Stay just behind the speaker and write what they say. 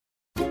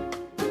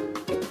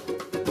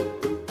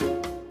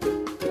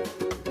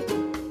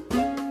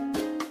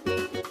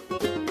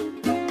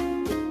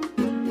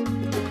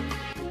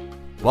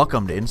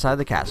Welcome to Inside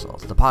the Castle,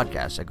 the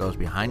podcast that goes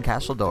behind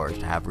castle doors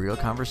to have real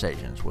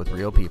conversations with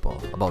real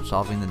people about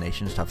solving the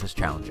nation's toughest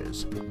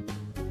challenges.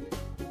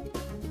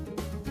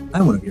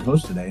 I'm one of your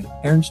hosts today,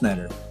 Aaron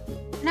Snyder.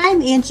 And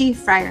I'm Angie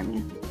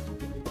Fryerman.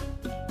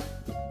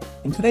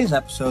 In today's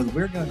episode,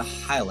 we're going to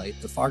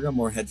highlight the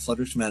Fargo-Moorhead Flood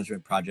Risk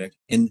Management Project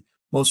and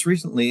most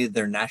recently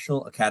their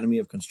National Academy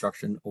of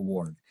Construction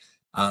Award.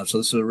 So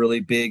this is a really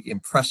big,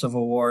 impressive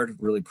award.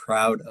 Really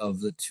proud of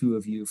the two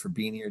of you for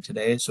being here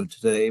today. So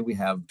today we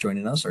have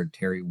joining us are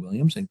Terry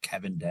Williams and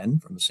Kevin Denn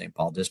from the St.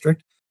 Paul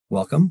District.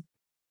 Welcome.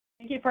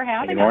 Thank you for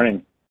having us. Good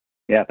morning.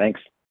 Yeah, thanks.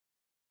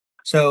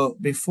 So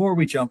before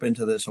we jump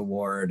into this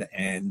award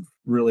and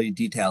really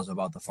details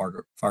about the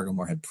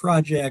Fargo-Moorhead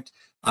project,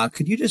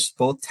 could you just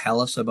both tell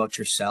us about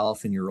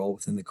yourself and your role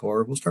within the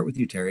Corps? We'll start with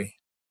you, Terry.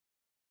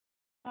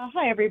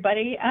 Hi,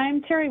 everybody.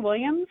 I'm Terry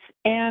Williams,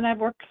 and I've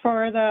worked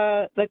for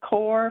the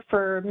Corps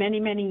for many,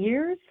 many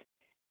years.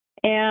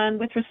 And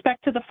with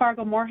respect to the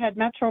Fargo-Moorhead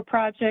Metro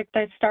project,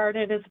 I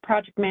started as a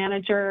project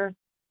manager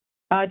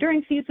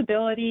during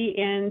feasibility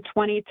in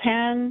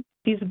 2010.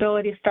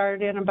 Feasibility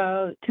started in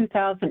about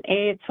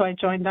 2008, so I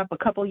joined up a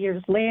couple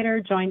years later,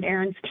 joined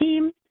Aaron's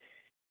team.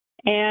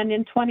 And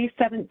in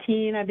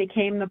 2017, I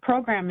became the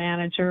program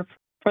manager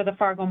for the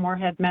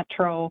Fargo-Moorhead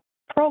Metro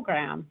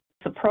Program.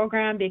 It's a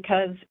program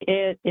because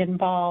it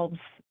involves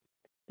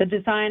the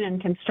design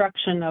and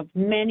construction of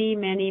many,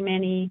 many,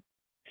 many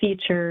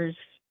features,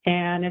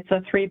 and it's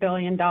a $3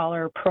 billion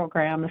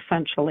program,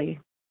 essentially.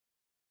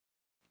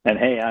 And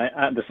hey,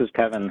 this is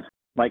Kevin.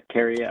 Like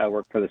Terry, I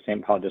work for the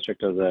St. Paul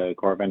District of the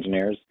Corps of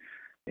Engineers.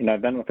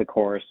 I've been with the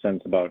Corps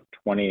since about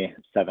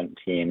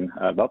 2017.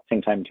 About the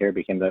same time Terry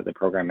became the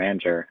program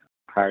manager.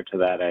 Prior to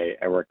that,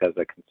 I worked as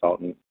a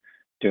consultant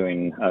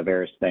doing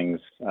various things,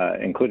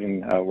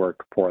 including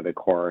work for the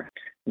Corps.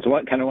 And so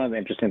one of the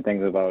interesting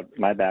things about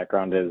my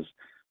background is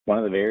one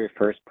of the very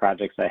first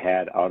projects I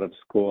had out of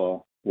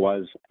school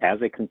was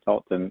as a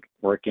consultant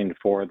working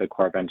for the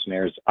Corps of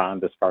Engineers on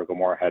this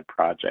Fargo-Moorhead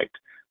project,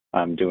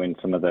 doing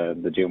some of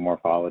the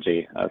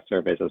geomorphology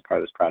surveys as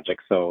part of this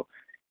project. So,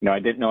 I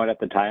didn't know it at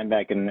the time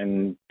back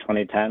in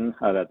 2010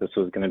 that this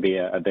was going to be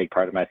a big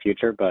part of my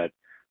future, but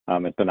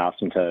it's been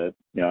awesome to,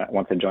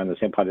 once I joined the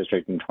St. Paul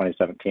District in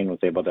 2017, was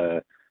able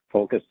to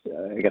focus,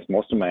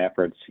 most of my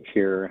efforts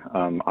here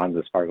on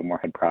this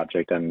Fargo-Moorhead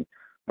project. And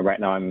right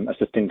now I'm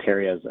assisting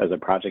Terry as a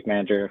project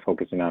manager,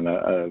 focusing on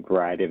a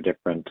variety of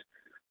different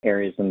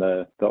areas in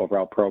the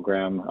overall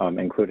program,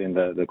 including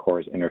the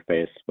Corps'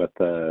 interface with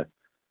the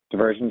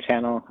diversion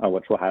channel,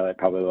 which we'll highlight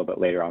probably a little bit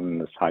later on in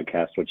this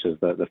podcast, which is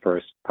the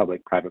first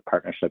public-private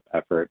partnership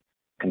effort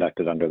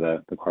conducted under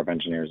the Corps of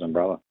Engineers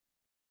umbrella.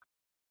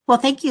 Well,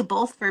 thank you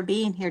both for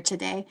being here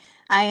today.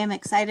 I am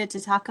excited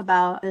to talk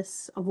about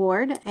this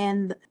award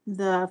and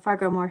the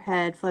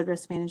Fargo-Moorhead Flood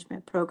Risk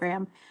Management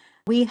Program.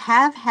 We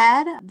have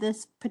had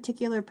this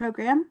particular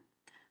program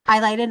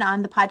highlighted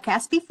on the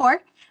podcast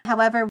before.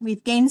 However,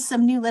 we've gained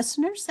some new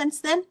listeners since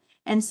then.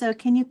 And so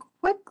can you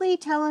quickly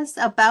tell us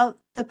about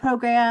the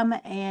program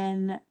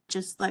and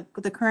just like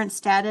the current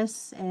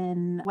status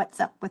and what's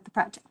up with the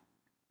project?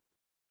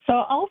 So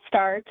I'll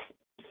start.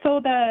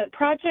 So the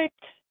project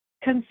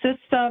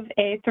consists of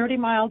a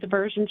 30-mile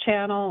diversion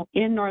channel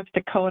in North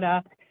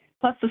Dakota,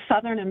 plus the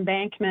southern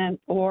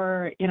embankment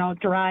or,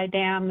 dry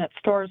dam that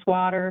stores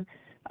water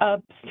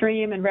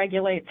upstream and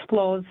regulates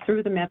flows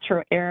through the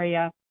metro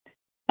area.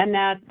 And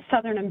that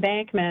southern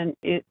embankment,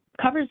 it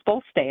covers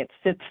both states.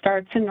 It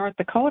starts in North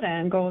Dakota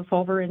and goes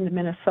over into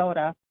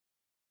Minnesota.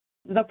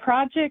 The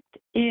project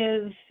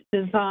is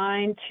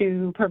designed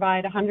to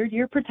provide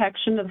 100-year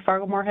protection to the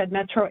Fargo-Moorhead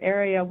metro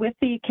area with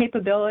the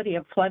capability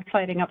of flood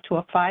fighting up to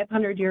a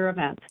 500-year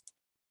event.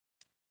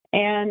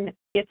 And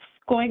it's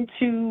going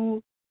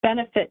to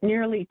benefit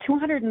nearly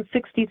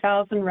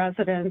 260,000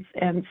 residents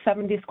and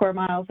 70 square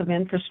miles of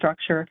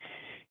infrastructure.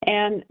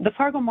 And the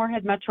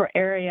Fargo-Moorhead metro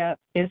area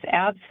is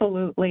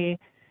absolutely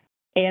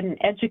an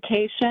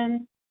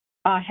education,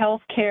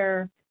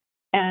 healthcare,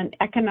 and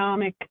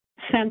economic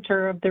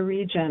center of the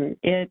region.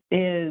 It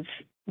is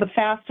the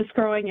fastest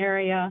growing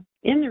area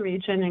in the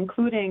region,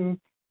 including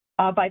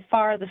by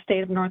far the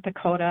state of North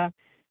Dakota.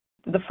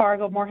 The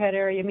Fargo-Moorhead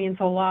area means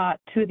a lot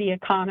to the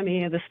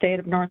economy of the state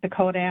of North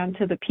Dakota and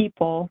to the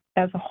people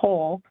as a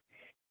whole.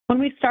 When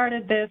we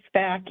started this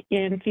back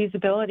in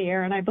feasibility,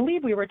 Aaron, I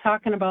believe we were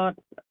talking about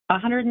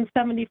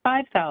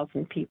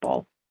 175,000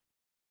 people.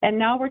 And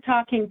now we're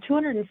talking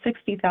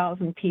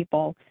 260,000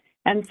 people.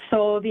 And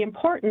so the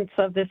importance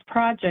of this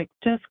project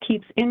just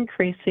keeps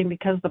increasing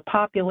because the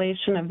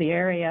population of the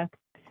area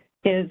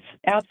is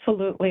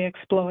absolutely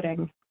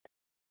exploding.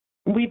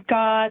 We've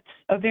got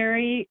a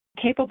very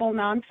capable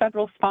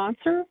non-federal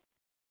sponsor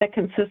that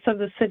consists of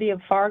the city of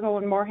Fargo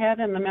and Moorhead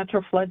and the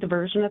Metro Flood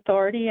Diversion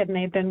Authority, and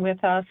they've been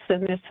with us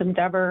in this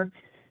endeavor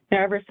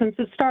ever since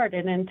it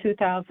started in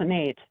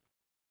 2008.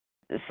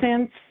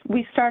 Since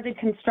we started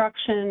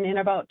construction in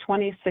about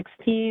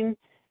 2016,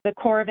 the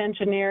Corps of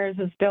Engineers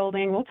is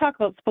building, we'll talk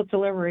about split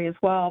delivery as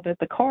well, but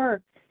the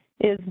Corps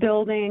is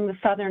building the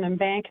southern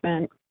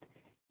embankment.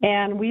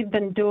 And we've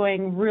been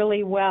doing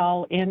really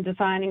well in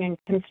designing and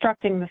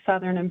constructing the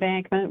southern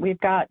embankment. We've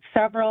got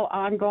several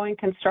ongoing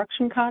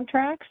construction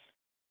contracts.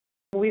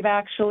 We've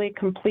actually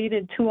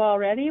completed 2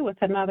 already, with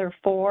another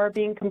 4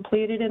 being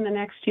completed in the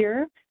next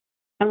year.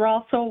 And we're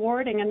also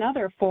awarding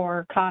another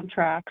 4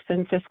 contracts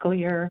in fiscal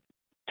year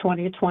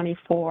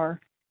 2024.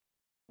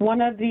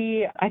 One of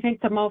I think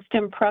the most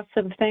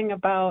impressive thing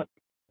about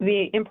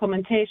the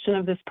implementation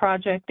of this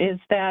project is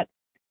that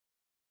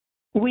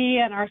we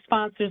and our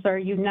sponsors are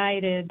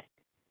united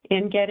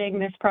in getting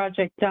this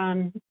project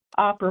done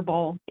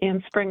operable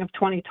in spring of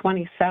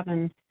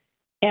 2027.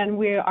 And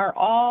we are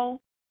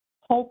all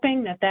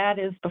hoping that that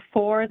is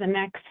before the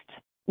next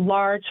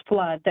large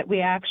flood, that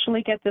we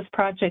actually get this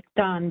project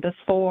done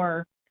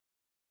before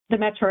the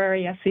metro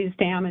area sees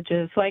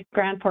damages like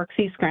Grand Forks,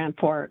 East Grand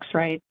Forks,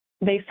 right?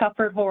 They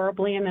suffered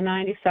horribly in the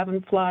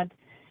 97 flood,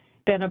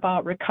 been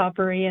about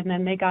recovery, and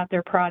then they got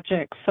their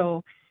project.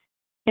 So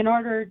in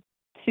order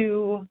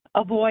to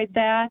avoid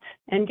that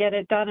and get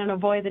it done and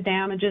avoid the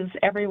damages,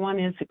 everyone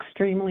is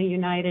extremely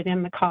united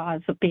in the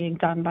cause of being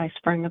done by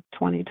spring of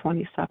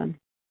 2027.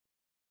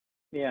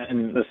 Yeah,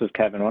 and this is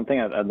Kevin. One thing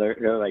I'd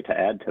really like to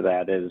add to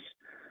that is,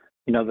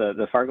 you know,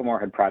 the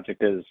Fargo-Moorhead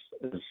project is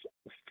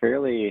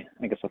fairly,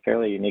 I guess, a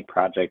fairly unique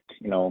project,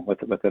 you know,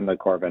 within the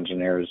Corps of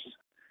Engineers.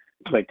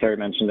 Like Terry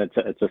mentioned,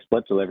 it's a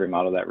split delivery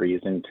model that we're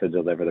using to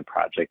deliver the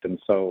project. And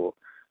so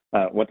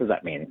what does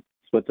that mean?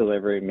 Split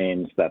delivery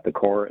means that the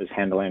Corps is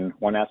handling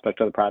one aspect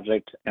of the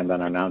project, and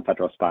then our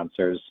non-federal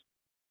sponsors,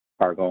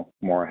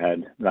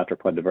 Fargo-Moorhead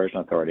Metropolitan Diversion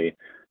Authority,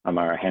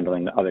 are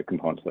handling the other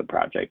components of the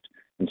project.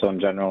 And so in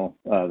general,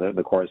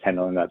 the Corps is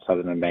handling that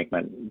southern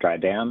embankment dry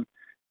dam,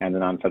 and the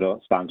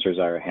non-federal sponsors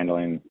are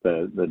handling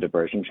the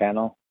diversion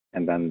channel,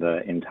 and then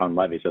the in-town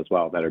levees as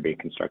well that are being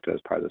constructed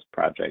as part of this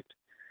project.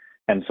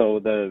 And so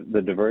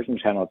the diversion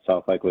channel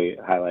itself, like we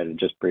highlighted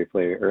just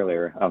briefly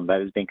earlier,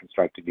 that is being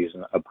constructed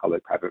using a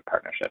public-private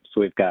partnership.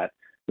 So we've got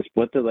the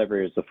split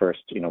delivery is the first,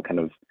 you know, kind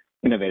of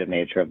innovative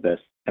nature of this.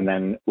 And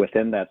then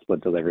within that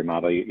split delivery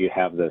model, you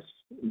have this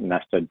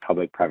nested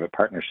public-private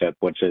partnership,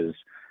 which is,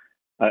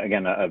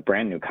 again, a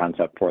brand new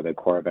concept for the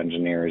Corps of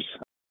Engineers,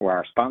 where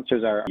our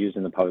sponsors are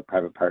using the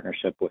public-private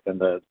partnership within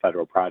the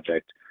federal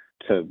project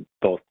to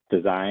both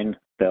design,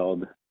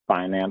 build,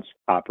 finance,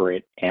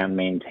 operate, and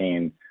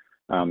maintain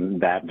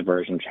that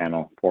diversion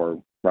channel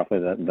for roughly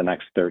the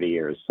next 30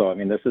 years. So, I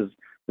mean, this is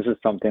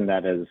something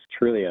that is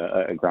truly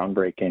a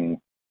groundbreaking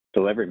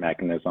delivery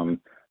mechanism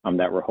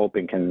that we're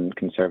hoping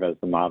can serve as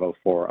the model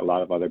for a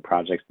lot of other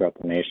projects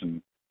throughout the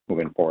nation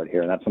moving forward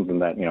here. And that's something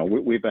that, you know,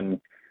 we've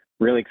been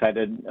really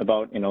excited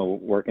about, you know,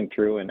 working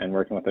through and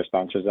working with our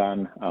sponsors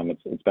on.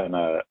 It's been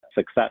a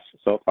success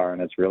so far,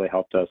 and it's really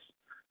helped us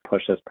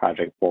push this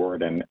project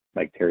forward. And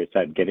like Terry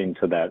said, getting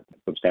to that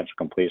substantial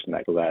completion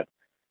so that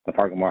the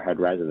Fargo-Moorhead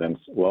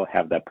residents will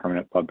have that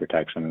permanent flood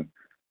protection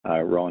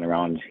rolling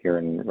around here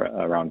in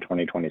around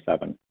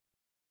 2027.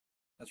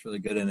 That's really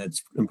good. And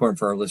it's important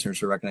for our listeners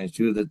to recognize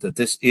too that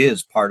this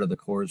is part of the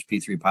Corps'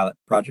 P3 pilot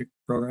project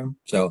program.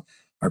 So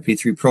our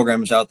P3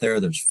 program is out there.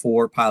 There's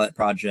 4 pilot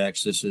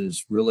projects. This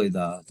is really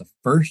the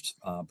first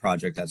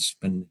project that's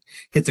been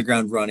hit the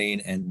ground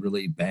running and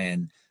really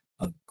been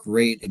a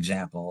great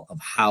example of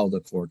how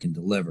the Corps can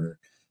deliver.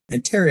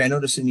 And Terry, I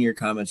noticed in your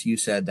comments, you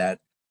said that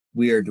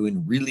we are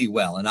doing really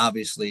well. And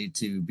obviously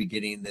to be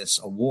getting this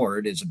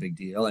award is a big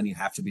deal, and you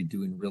have to be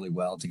doing really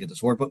well to get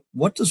this award. But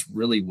what does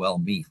really well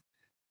mean?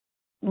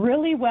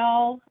 Really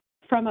well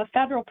from a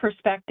federal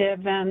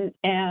perspective,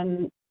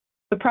 and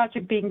the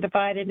project being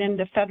divided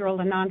into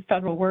federal and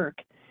non-federal work.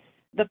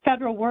 The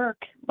federal work,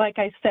 like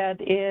I said,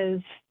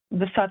 is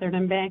the southern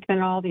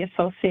embankment, all the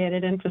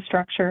associated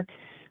infrastructure.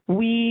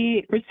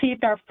 We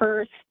received our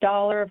first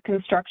dollar of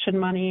construction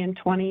money in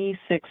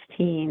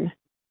 2016.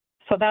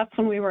 So that's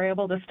when we were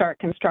able to start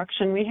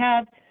construction. We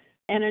had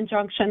an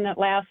injunction that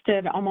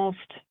lasted almost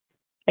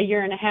a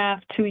year and a half,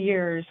 2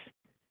 years.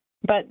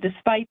 But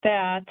despite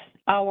that,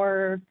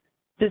 our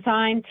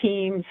design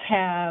teams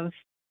have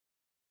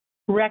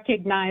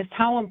recognized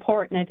how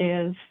important it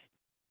is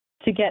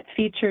to get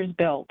features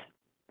built.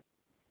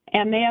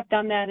 And they have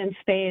done that in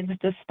spades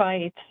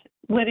despite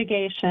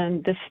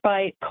litigation,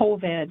 despite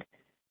COVID,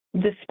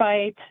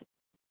 despite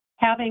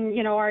having,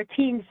 you know, our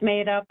teams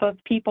made up of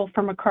people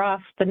from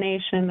across the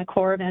nation, the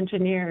Corps of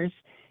Engineers.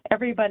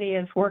 Everybody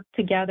has worked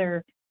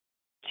together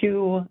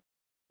to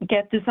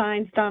get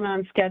designs done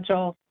on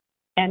schedule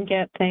and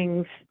get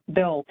things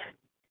built.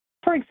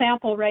 For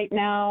example, right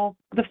now,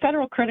 the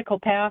federal critical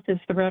path is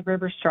the Red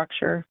River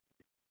structure.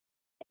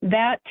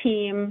 That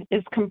team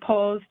is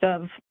composed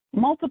of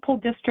multiple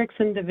districts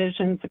and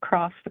divisions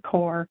across the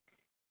Corps.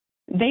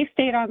 They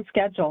stayed on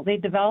schedule. They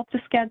developed a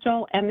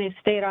schedule and they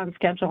stayed on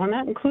schedule, and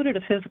that included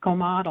a physical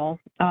model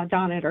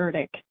down at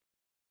Erdick.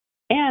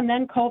 And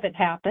then COVID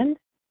happened,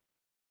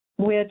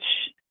 which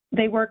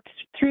they worked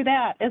through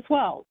that as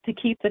well to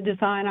keep the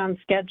design on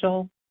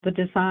schedule, the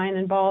design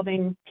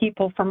involving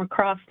people from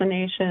across the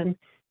nation,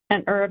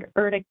 and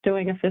Erdick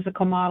doing a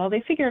physical model.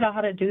 They figured out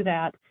how to do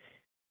that.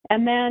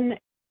 And then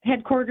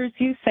headquarters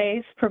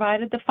USACE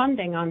provided the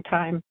funding on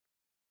time.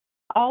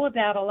 All of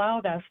that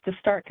allowed us to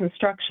start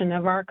construction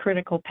of our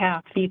critical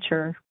path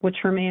feature, which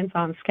remains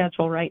on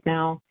schedule right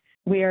now.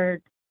 We are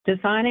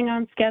designing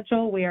on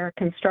schedule, we are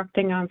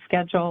constructing on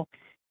schedule,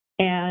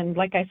 and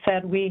like I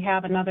said, we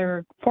have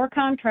another 4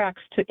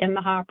 contracts in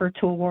the hopper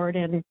to award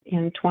in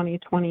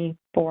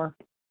 2024.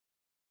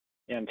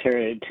 Yeah, and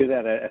Terry, to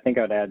that, I think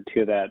I would add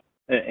to that,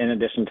 in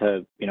addition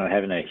to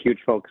having a huge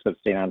focus of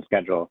staying on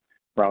schedule,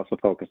 we're also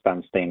focused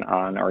on staying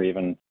on or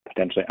even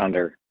potentially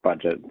under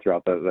budget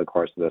throughout the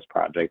course of this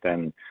project.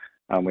 And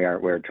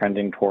we're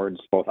trending towards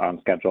both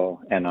on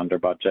schedule and under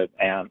budget,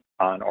 and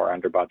on or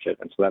under budget.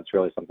 And so that's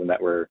really something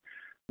that we're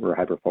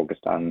hyper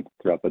focused on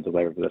throughout the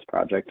delivery of this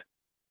project.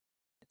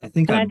 I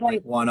think I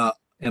might want to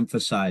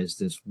emphasize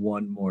this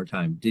one more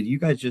time. Did you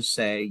guys just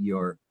say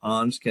you're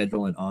on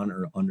schedule and on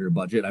or under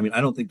budget? I mean,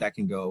 I don't think that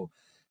can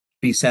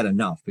be said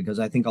enough, because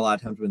I think a lot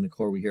of times in the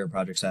Corps we hear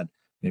projects that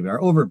maybe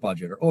are over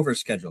budget or over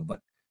schedule, but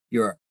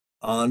you're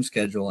on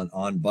schedule and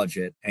on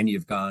budget, and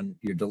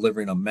you're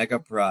delivering a mega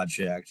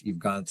project. You've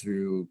gone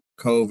through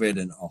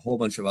COVID and a whole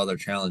bunch of other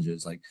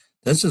challenges. Like,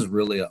 this is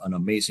really an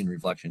amazing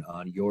reflection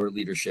on your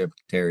leadership,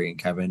 Terry and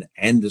Kevin,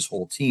 and this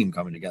whole team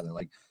coming together.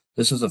 Like,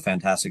 this is a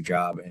fantastic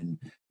job. And,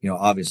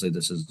 obviously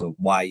this is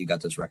why you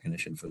got this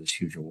recognition for this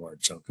huge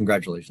award. So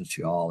congratulations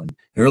to you all, and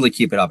really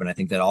keep it up. And I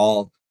think that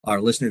all our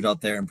listeners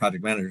out there and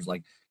project managers,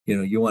 like,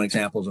 you want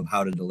examples of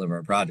how to deliver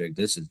a project.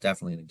 This is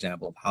definitely an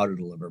example of how to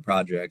deliver a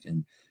project.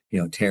 And,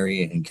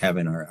 Terry and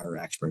Kevin are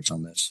experts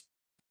on this.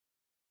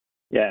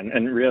 Yeah,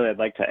 and really I'd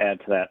like to add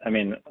to that. I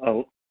mean,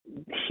 a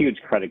huge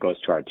credit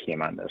goes to our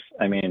team on this.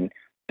 I mean,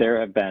 there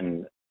have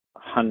been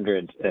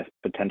hundreds, if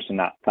potentially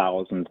not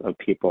thousands, of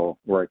people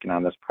working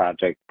on this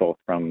project, both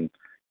from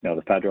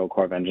the Federal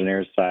Corps of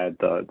Engineers side,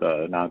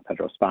 the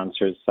non-federal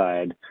sponsors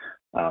side,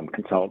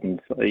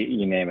 consultants,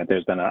 you name it.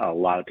 There's been a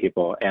lot of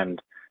people,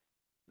 and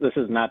this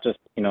is not just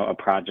a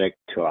project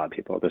to a lot of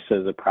people. This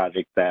is a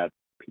project that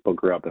people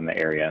grew up in the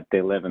area,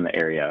 they live in the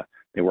area,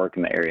 they work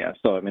in the area.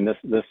 So I mean,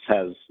 this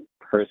has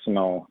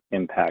personal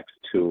impacts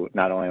to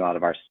not only a lot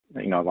of our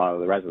a lot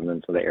of the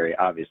residents of the area,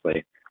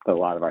 obviously, but a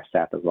lot of our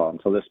staff as well. And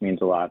so this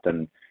means a lot,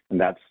 and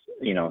that's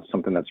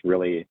something that's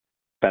really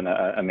been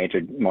a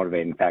major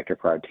motivating factor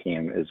for our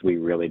team, is we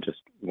really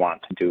just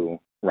want to do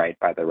right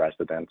by the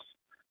residents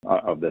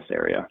of this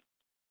area.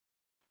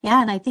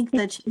 Yeah, and I think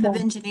the chief of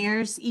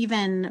engineers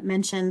even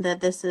mentioned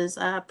that this is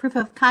a proof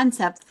of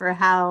concept for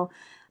how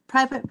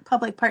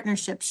private-public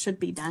partnerships should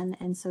be done.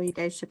 And so you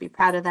guys should be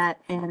proud of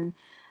that. And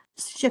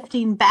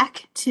shifting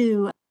back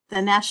to the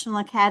National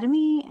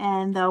Academy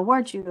and the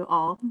award you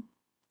all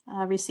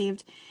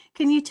received,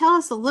 can you tell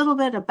us a little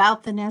bit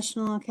about the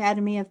National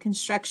Academy of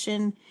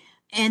Construction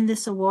and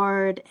this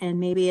award, and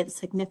maybe its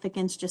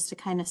significance, just to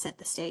kind of set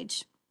the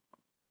stage?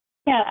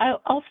 Yeah,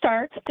 I'll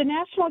start. The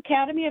National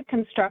Academy of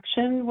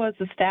Construction was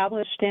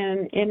established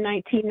in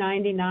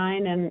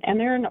 1999, and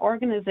they're an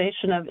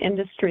organization of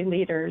industry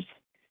leaders,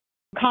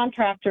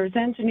 contractors,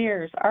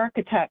 engineers,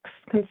 architects,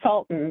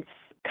 consultants,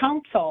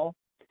 council,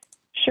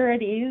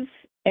 sureties,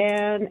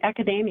 and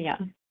academia.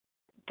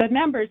 The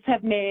members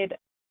have made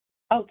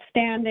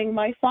outstanding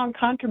lifelong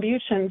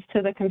contributions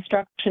to the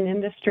construction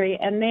industry,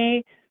 and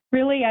they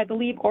really, I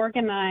believe,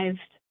 organized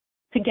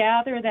to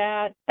gather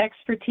that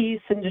expertise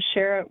and to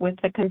share it with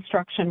the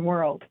construction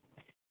world.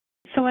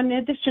 So in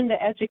addition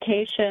to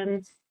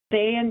education,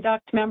 they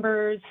induct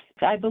members,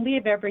 I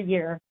believe, every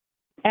year.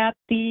 At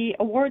the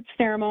awards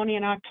ceremony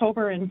in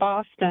October in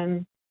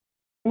Boston,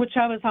 which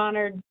I was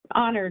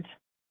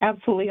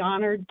absolutely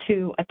honored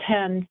to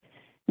attend,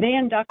 they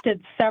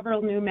inducted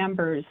several new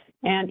members,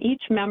 and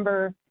each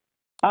member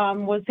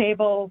was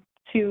able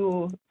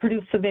to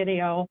produce a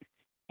video,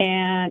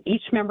 and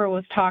each member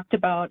was talked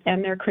about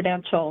and their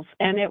credentials.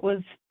 And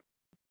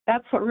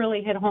that's what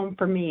really hit home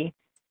for me,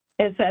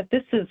 is that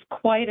this is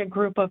quite a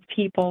group of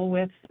people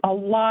with a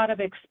lot of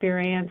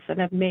experience and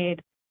have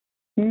made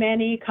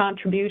many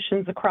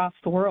contributions across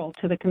the world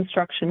to the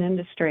construction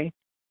industry.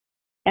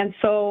 And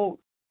so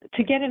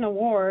to get an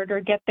award or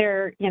get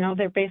their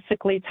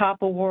basically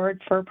top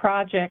award for a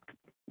project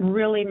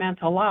really meant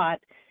a lot.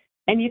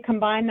 And you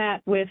combine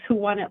that with who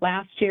won it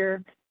last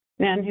year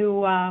and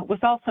who was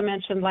also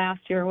mentioned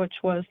last year, which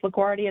was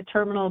LaGuardia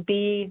Terminal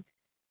B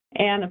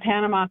and the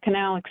Panama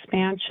Canal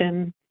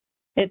expansion.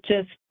 It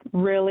just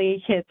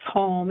really hits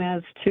home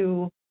as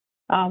to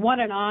what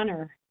an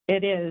honor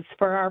it is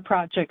for our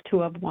project to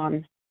have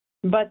won.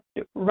 But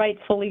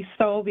rightfully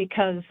so,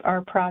 because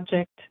our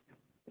project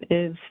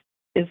is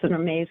an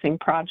amazing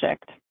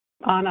project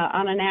on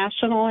a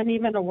national and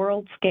even a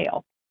world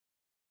scale.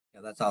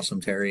 Yeah, that's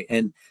awesome, Terry.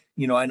 And,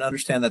 I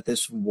understand that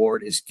this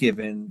award is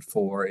given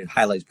it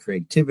highlights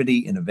creativity,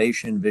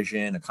 innovation,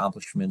 vision,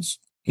 accomplishments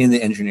in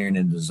the engineering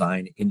and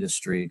design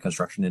industry,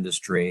 construction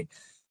industry.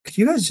 Could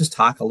you guys just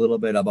talk a little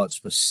bit about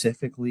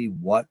specifically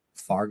what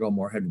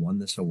Fargo-Moorhead won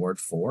this award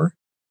for?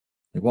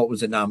 Like, what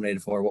was it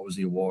nominated for? What was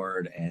the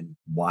award, and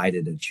why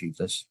did it achieve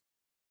this?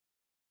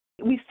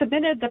 We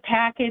submitted the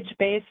package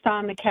based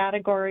on the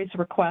categories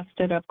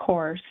requested, of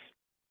course.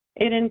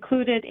 It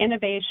included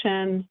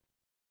innovation,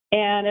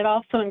 and it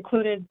also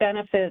included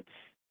benefits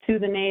to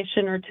the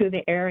nation or to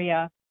the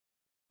area.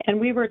 And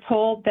we were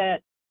told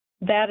that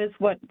that is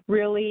what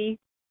really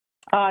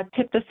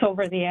tipped us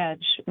over the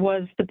edge,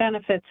 was the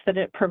benefits that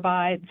it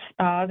provides,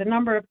 the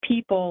number of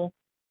people,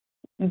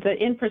 the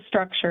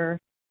infrastructure,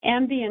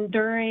 and the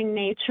enduring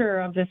nature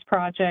of this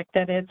project,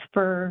 that it's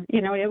for,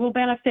 it will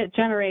benefit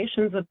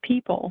generations of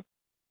people.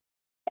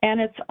 And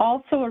it's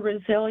also a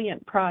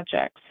resilient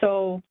project.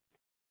 So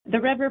the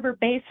Red River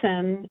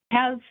Basin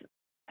has,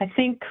 I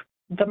think,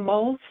 the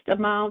most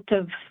amount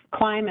of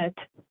climate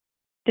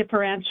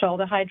differential,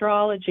 the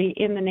hydrology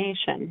in the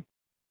nation.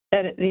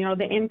 That,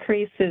 the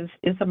increase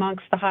is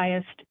amongst the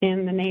highest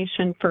in the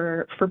nation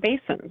for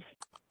basins.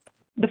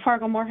 The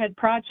Fargo-Moorhead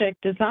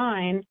project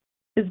design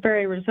is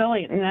very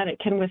resilient in that it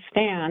can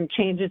withstand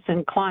changes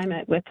in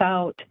climate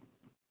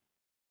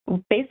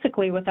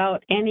basically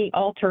without any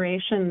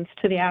alterations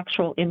to the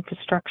actual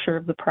infrastructure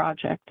of the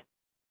project.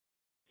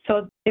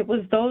 So it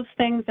was those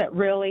things that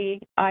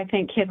really, I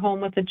think, hit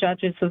home with the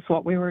judges, is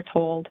what we were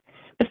told.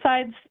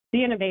 Besides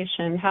the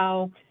innovation,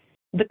 how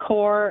the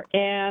Corps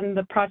and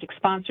the project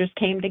sponsors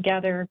came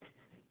together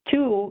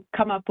to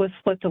come up with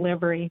split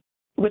delivery,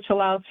 which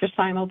allows for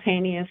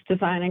simultaneous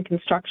design and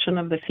construction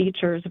of the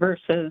features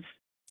versus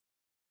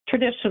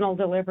traditional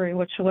delivery,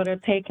 which would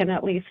have taken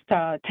at least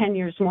 10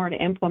 years more to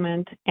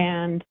implement,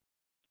 and,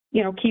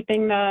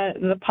 keeping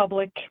the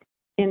public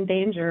in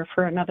danger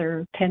for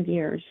another 10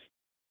 years.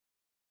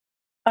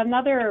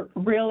 Another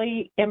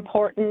really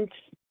important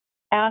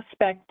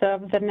aspect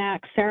of the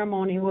NAC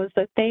ceremony was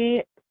that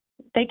they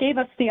gave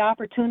us the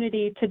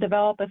opportunity to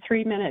develop a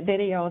 3-minute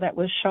video that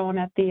was shown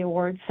at the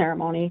award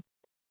ceremony.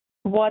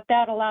 What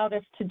that allowed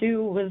us to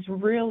do was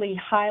really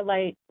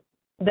highlight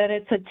that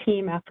it's a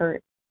team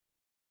effort.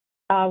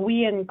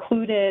 We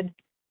included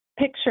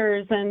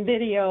pictures and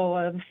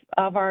video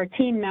of our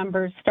team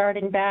members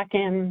starting back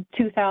in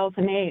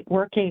 2008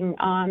 working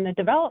on the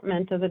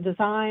development of the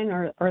design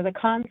or the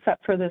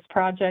concept for this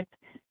project,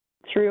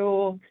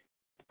 through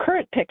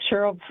current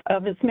picture of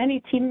as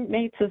many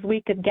teammates as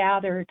we could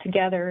gather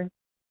together,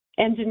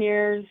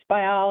 engineers,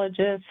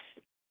 biologists,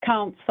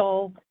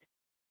 council,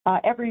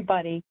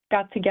 everybody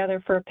got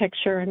together for a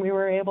picture, and we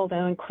were able to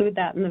include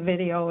that in the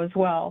video as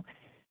well.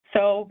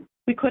 So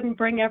we couldn't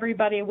bring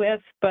everybody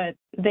with, but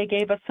they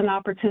gave us an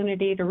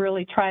opportunity to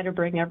really try to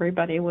bring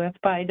everybody with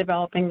by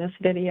developing this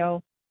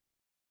video.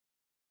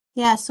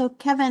 Yeah, so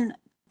Kevin,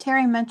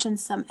 Terry mentioned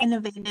some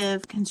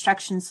innovative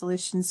construction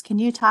solutions. Can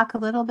you talk a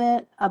little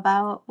bit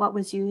about what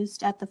was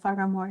used at the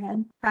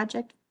Fargo-Moorhead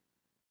project?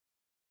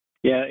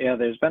 Yeah,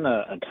 there's been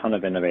a ton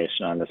of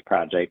innovation on this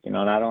project,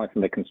 not only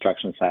from the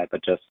construction side,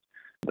 but just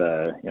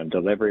the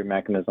delivery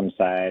mechanism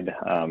side,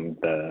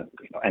 the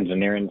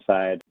engineering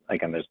side.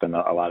 Again, there's been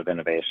a lot of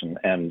innovation.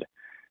 And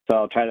so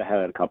I'll try to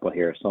highlight a couple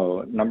here.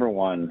 So number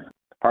one,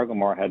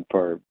 Fargo-Moorhead,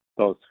 for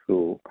those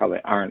who probably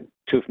aren't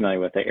too familiar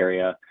with the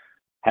area,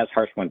 has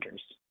harsh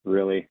winters,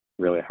 really,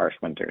 really harsh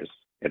winters.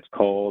 It's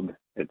cold,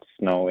 it's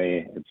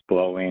snowy, it's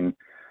blowing,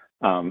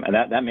 and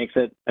that makes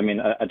it,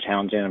 a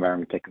challenging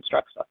environment to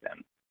construct stuff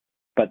in.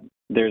 But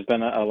there's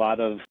been a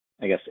lot of,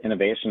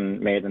 innovation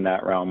made in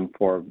that realm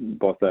for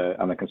both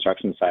on the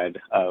construction side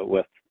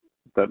with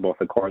both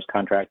the Corps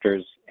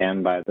contractors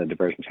and by the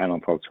diversion channel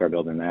folks who are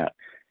building that.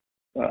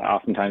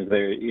 Oftentimes,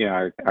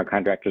 our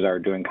contractors are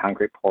doing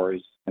concrete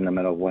pours in the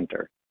middle of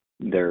winter.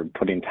 They're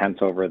putting tents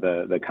over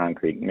the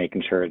concrete,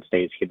 making sure it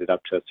stays heated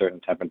up to a certain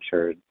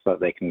temperature so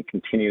that they can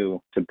continue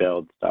to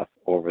build stuff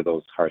over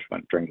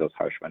during those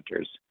harsh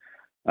winters.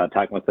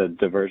 Talking with the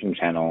diversion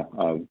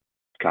channel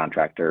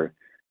contractor,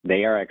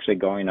 they are actually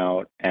going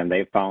out and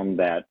they found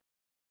that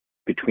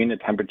between the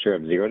temperature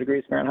of 0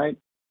 degrees Fahrenheit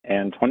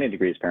and 20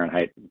 degrees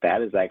Fahrenheit,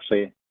 that is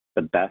actually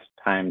the best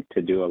time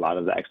to do a lot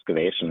of the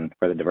excavation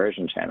for the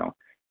diversion channel.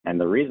 And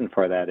the reason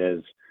for that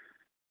is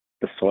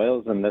the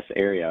soils in this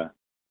area,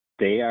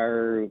 they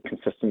are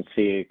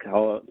consistency,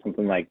 call it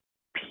something like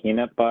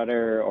peanut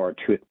butter or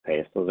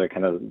toothpaste. Those are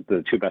kind of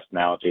the two best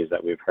analogies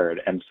that we've heard.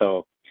 And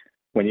so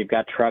when you've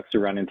got trucks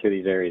running through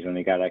these areas, when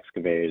you've got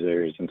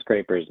excavators and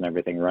scrapers and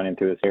everything running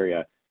through this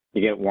area, you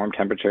get warm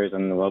temperatures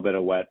and a little bit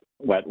of wet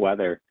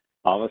weather.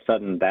 All of a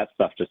sudden, that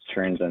stuff just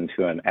turns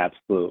into an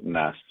absolute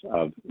mess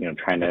of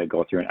trying to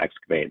go through and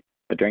excavate.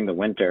 But during the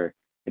winter,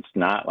 it's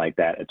not like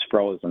that. It's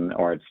frozen,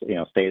 or it's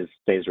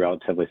stays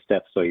relatively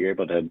stiff. So you're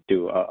able to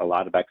do a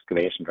lot of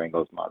excavation during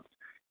those months.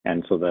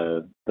 And so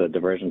the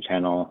diversion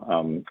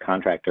channel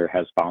contractor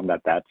has found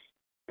that that's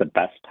the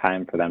best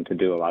time for them to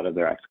do a lot of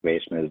their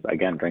excavation is,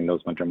 again, during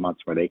those winter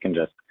months where they can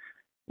just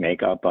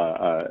make up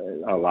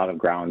a lot of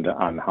ground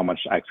on how much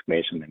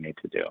excavation they need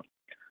to do.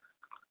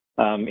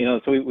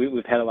 So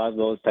we've had a lot of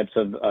those types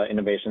of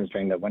innovations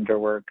during the winter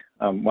work.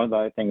 One of the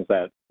other things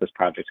that this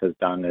project has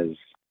done is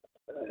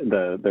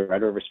the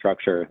Red River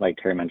structure, like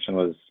Terry mentioned,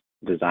 was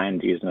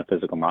designed using a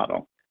physical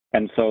model.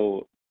 And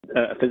so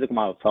a physical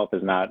model itself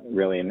is not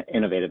really an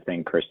innovative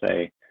thing per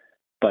se,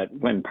 but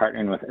when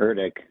partnering with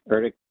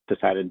ERDIC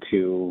decided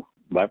to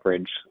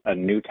leverage a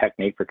new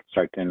technique for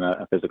constructing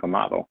a physical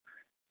model.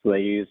 So they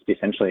used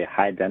essentially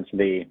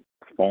high-density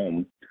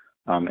foam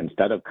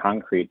instead of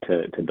concrete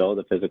to build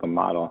a physical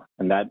model,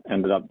 and that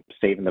ended up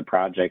saving the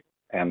project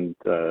and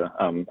the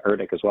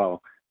ERDIC as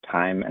well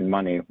time and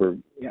money.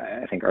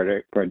 I think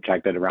ERDIC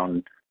projected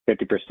around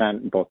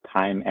 50% both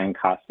time and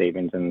cost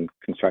savings in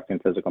constructing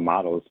physical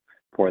models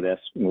for this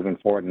moving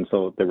forward. And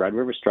so the Red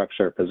River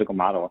structure physical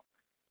model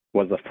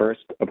was the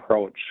first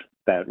approach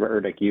that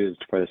ERDIC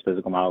used for this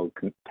physical model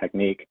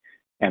technique,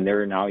 and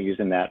they're now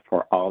using that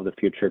for all of the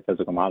future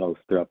physical models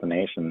throughout the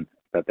nation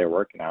that they're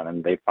working on.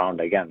 And they found,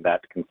 again,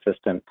 that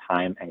consistent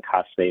time and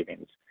cost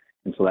savings.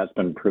 And so that's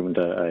been proven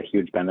to a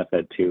huge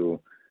benefit to,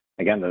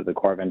 again, the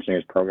Corps of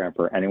Engineers program.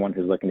 For anyone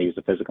who's looking to use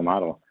a physical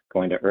model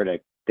going to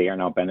ERDIC, they are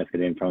now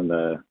benefiting from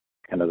the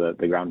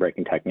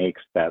groundbreaking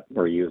techniques that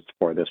were used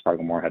for this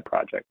Fargo-Moorhead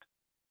project.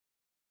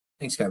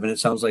 Thanks, Kevin. It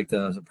sounds like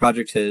the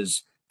project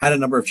has had a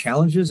number of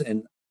challenges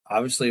and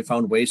obviously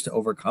found ways to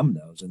overcome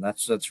those. And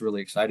that's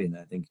really exciting.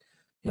 I think,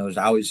 there's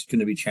always going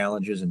to be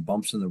challenges and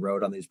bumps in the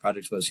road on these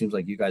projects, but it seems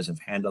like you guys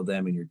have handled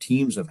them and your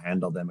teams have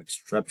handled them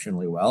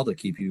exceptionally well to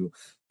keep you,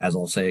 as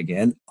I'll say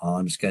again,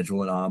 on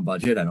schedule and on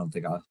budget. I don't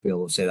think I'll be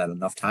able to say that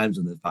enough times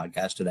in this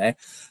podcast today.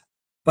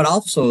 But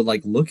also,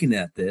 like, looking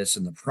at this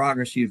and the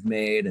progress you've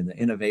made and the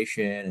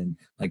innovation and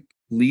like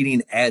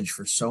leading edge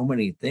for so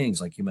many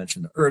things, like you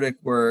mentioned the ERDIC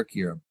work,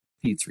 you're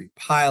a P3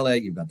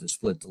 pilot, you've got the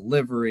split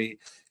delivery,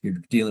 you're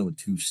dealing with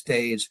 2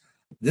 states.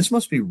 This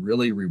must be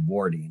really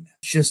rewarding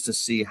just to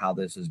see how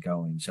this is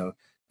going. So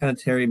kind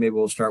of, Terry, maybe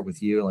we'll start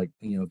with you. Like,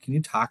 can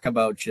you talk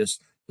about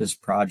just this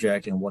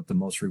project and what the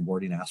most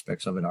rewarding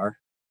aspects of it are?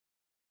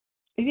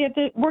 Yeah,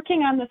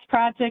 working on this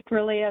project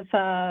really as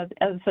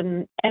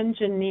an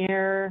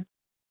engineer,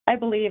 I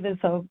believe is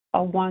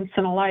a once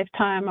in a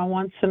lifetime, a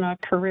once in a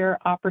career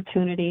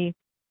opportunity.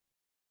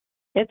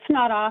 It's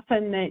not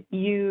often that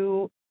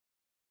you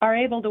are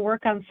able to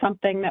work on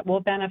something that will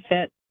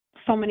benefit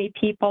so many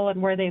people and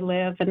where they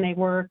live and they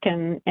work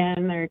and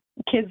their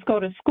kids go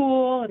to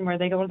school and where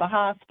they go to the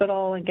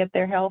hospital and get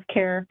their health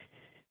care.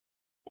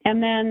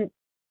 And then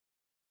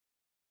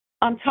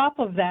on top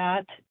of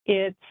that,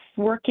 it's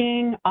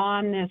working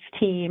on this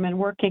team and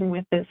working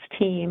with this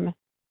team.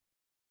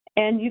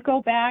 And you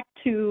go back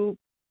to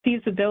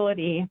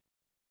feasibility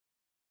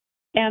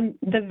and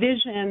the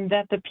vision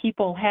that the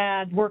people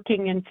had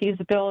working in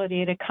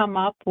feasibility to come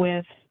up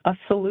with a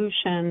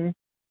solution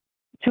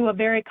to a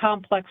very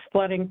complex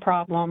flooding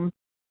problem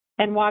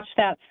and watch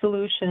that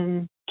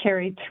solution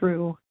carried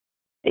through,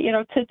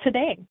 to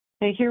today.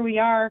 And here we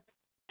are,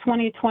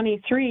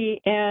 2023,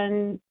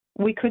 and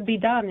we could be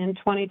done in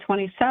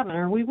 2027,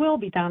 or we will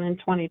be done in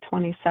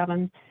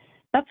 2027.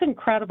 That's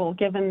incredible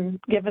given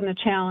the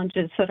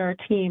challenges that our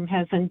team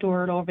has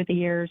endured over the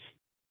years,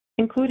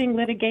 including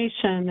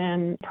litigation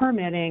and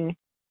permitting,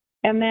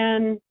 and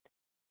then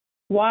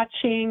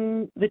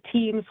watching the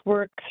teams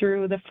work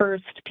through the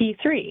first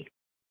P3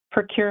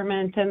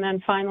 procurement, and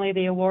then finally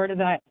the award of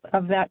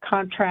that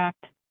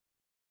contract,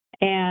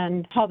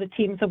 and how the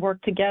teams have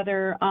worked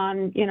together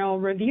on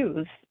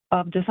reviews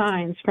of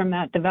designs from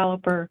that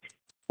developer.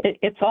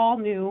 It's all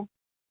new.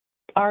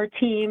 Our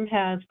team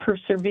has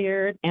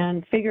persevered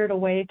and figured a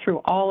way through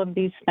all of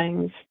these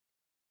things,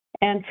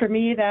 and for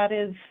me that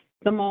is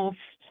the most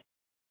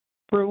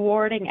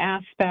rewarding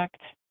aspect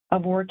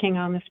of working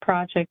on this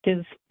project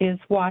is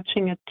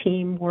watching a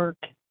team work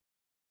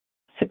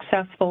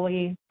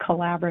successfully,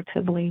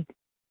 collaboratively.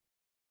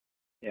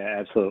 Yeah,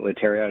 absolutely,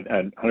 Terry.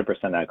 I'd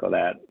 100% echo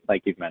that.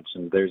 Like you've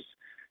mentioned, there's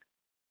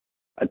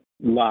a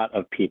lot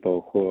of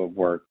people who have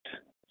worked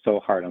so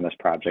hard on this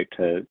project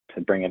to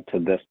bring it to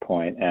this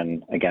point,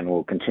 and again,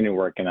 we'll continue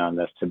working on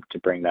this to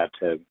bring that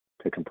to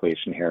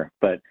completion here.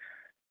 But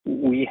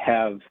we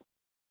have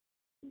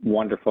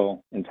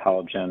wonderful,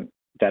 intelligent,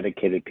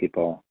 dedicated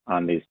people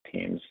on these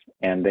teams,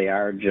 and they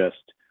are just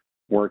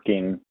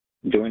working,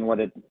 doing what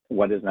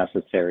is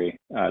necessary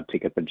to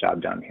get the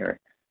job done here.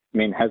 I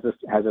mean, has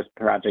this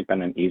project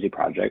been an easy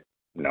project?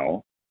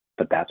 No,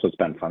 but that's what's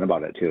been fun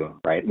about it too,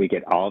 right? We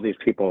get all these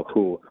people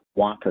who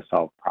want to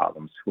solve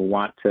problems, who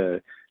want to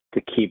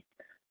keep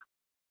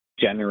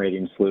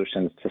generating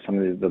solutions to some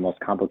of the most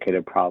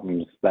complicated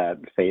problems that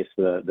face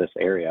this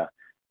area.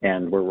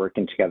 And we're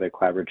working together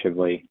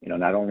collaboratively,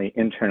 not only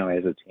internally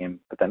as a team,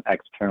 but then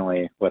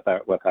externally with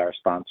our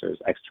sponsors,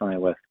 externally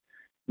with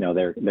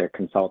their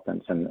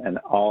consultants and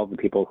all the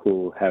people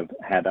who have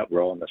had that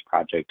role in this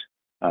project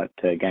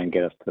to again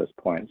get us to this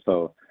point.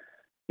 So,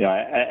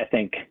 I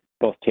think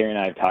both Terry and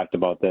I have talked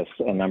about this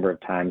a number of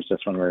times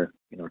just when we're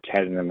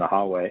chatting in the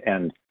hallway,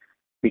 and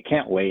we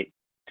can't wait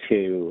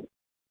to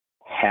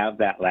have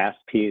that last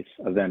piece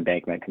of the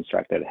embankment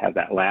constructed, have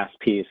that last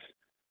piece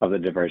of the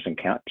diversion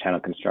channel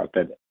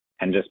constructed,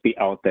 and just be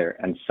out there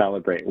and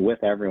celebrate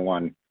with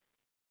everyone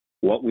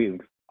what we've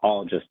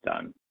all just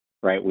done,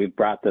 right? We've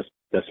brought this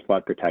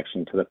flood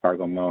protection to the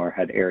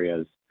Fargo-Moorhead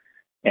areas,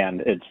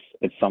 and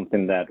it's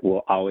something that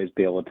we'll always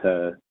be able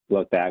to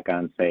look back on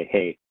and say,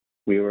 hey,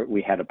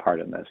 we had a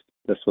part in this.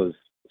 This was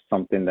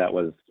something that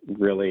was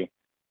really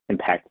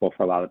impactful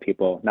for a lot of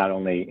people, not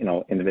only,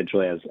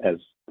 individually as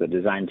the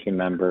design team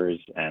members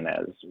and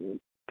as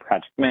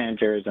project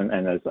managers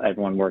and as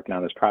everyone working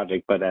on this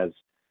project, but as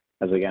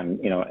again,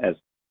 as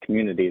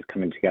communities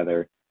coming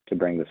together to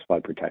bring this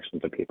flood protection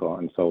to people.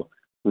 And so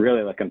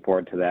really looking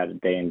forward to that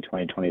day in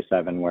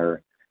 2027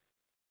 where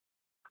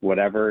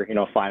whatever,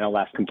 final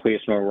last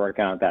completion we're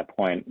working on at that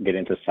point,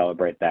 getting to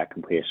celebrate that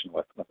completion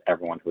with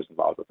everyone who's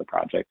involved with the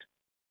project.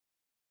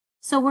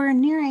 So we're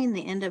nearing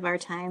the end of our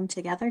time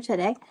together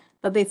today,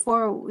 but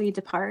before we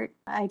depart,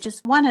 I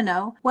just want to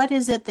know, what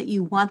is it that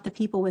you want the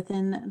people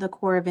within the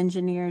Corps of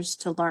Engineers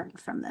to learn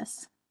from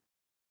this?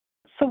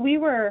 So we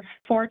were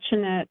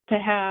fortunate to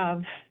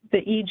have the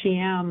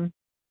EGM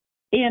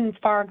in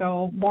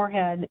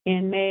Fargo-Moorhead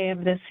in May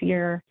of this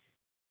year.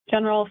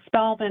 General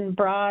Spellman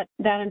brought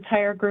that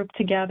entire group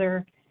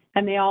together,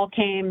 and they all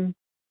came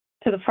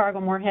to the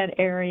Fargo-Moorhead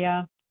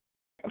area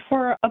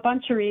for a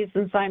bunch of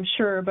reasons, I'm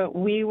sure, but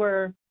we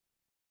were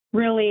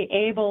really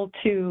able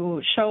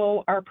to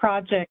show our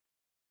project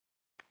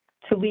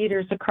to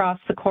leaders across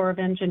the Corps of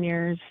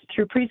Engineers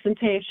through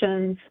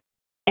presentations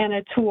and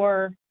a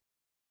tour.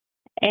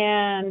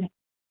 And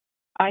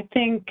I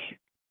think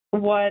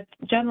what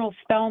General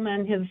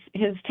Spellman,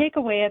 his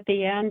takeaway at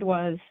the end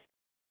was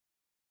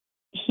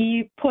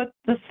he put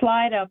the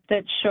slide up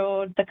that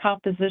showed the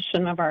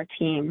composition of our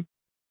team.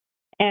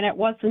 And it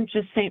wasn't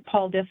just St.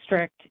 Paul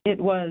District, it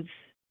was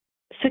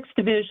 6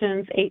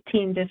 divisions,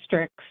 18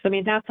 districts. I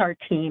mean, that's our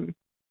team.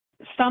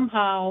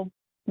 Somehow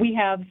we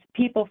have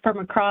people from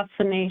across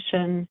the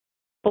nation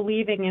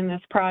believing in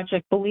this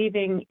project,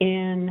 believing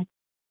in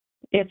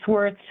its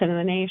worth to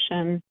the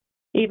nation,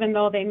 even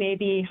though they may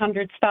be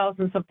hundreds,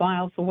 thousands of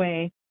miles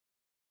away.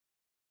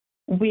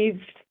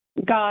 We've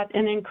got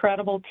an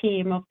incredible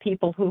team of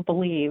people who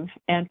believe,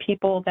 and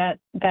people that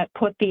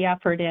put the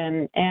effort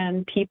in,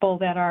 and people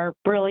that are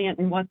brilliant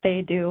in what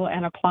they do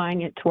and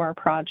applying it to our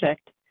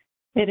project.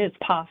 It is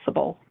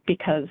possible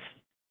because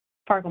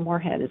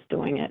Fargo-Moorhead is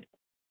doing it.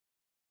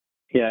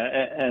 Yeah,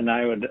 and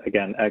I would,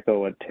 again, echo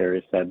what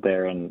Terry said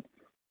there and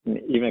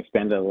even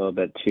expand it a little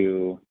bit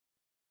to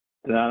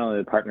not only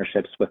the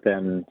partnerships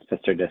within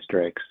sister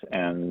districts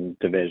and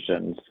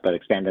divisions, but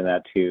expanding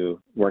that to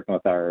working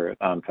with our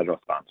federal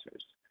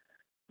sponsors.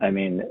 I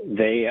mean,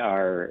 they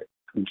are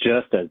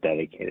just as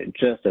dedicated,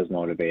 just as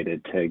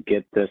motivated to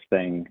get this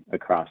thing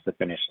across the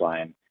finish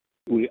line.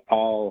 We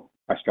all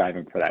are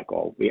striving for that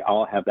goal. We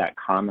all have that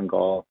common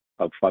goal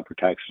of flood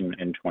protection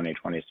in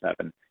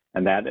 2027.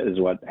 And that is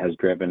what has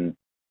driven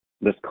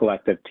this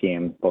collective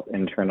team, both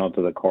internal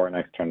to the Corps and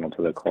external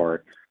to the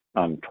Corps,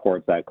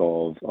 towards that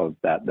goal of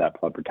that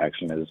flood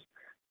protection is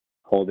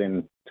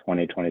holding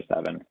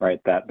 2027,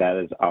 right? That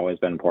has always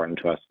been important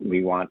to us.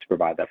 We want to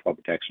provide that flood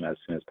protection as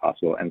soon as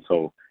possible. And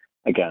so,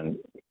 again,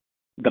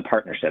 the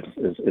partnerships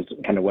is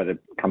kind of what it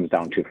comes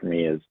down to for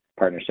me, is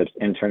partnerships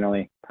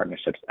internally,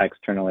 partnerships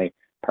externally,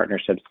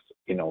 partnerships,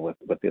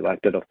 with the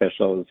elected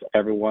officials,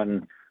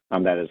 everyone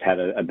that has had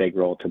a big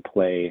role to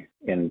play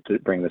in to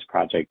bring this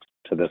project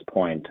to this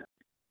point.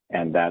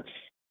 And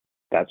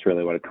that's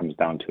really what it comes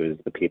down to, is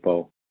the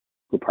people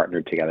who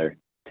partnered together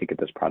to get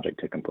this project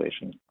to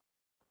completion.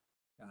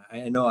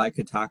 I know I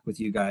could talk with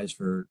you guys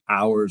for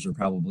hours or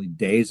probably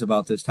days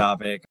about this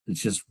topic.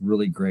 It's just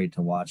really great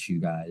to watch you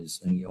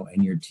guys and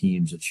your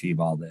teams achieve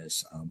all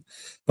this.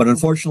 But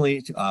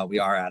unfortunately, we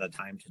are out of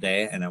time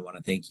today, and I want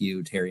to thank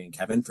you, Terry and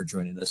Kevin, for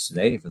joining us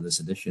today for this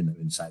edition of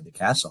Inside the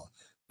Castle.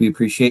 We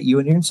appreciate you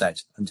and your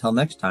insights. Until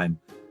next time,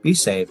 be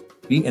safe,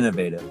 be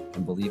innovative,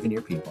 and believe in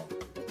your people.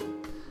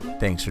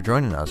 Thanks for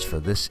joining us for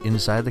this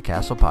Inside the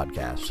Castle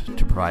podcast.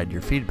 To provide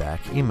your feedback,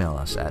 email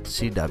us at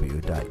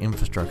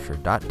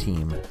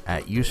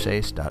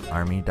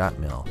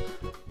cw.infrastructure.team@usace.army.mil.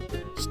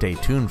 Stay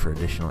tuned for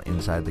additional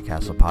Inside the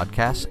Castle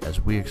podcasts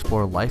as we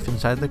explore life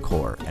inside the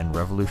Corps and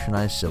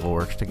revolutionize civil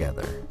works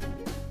together.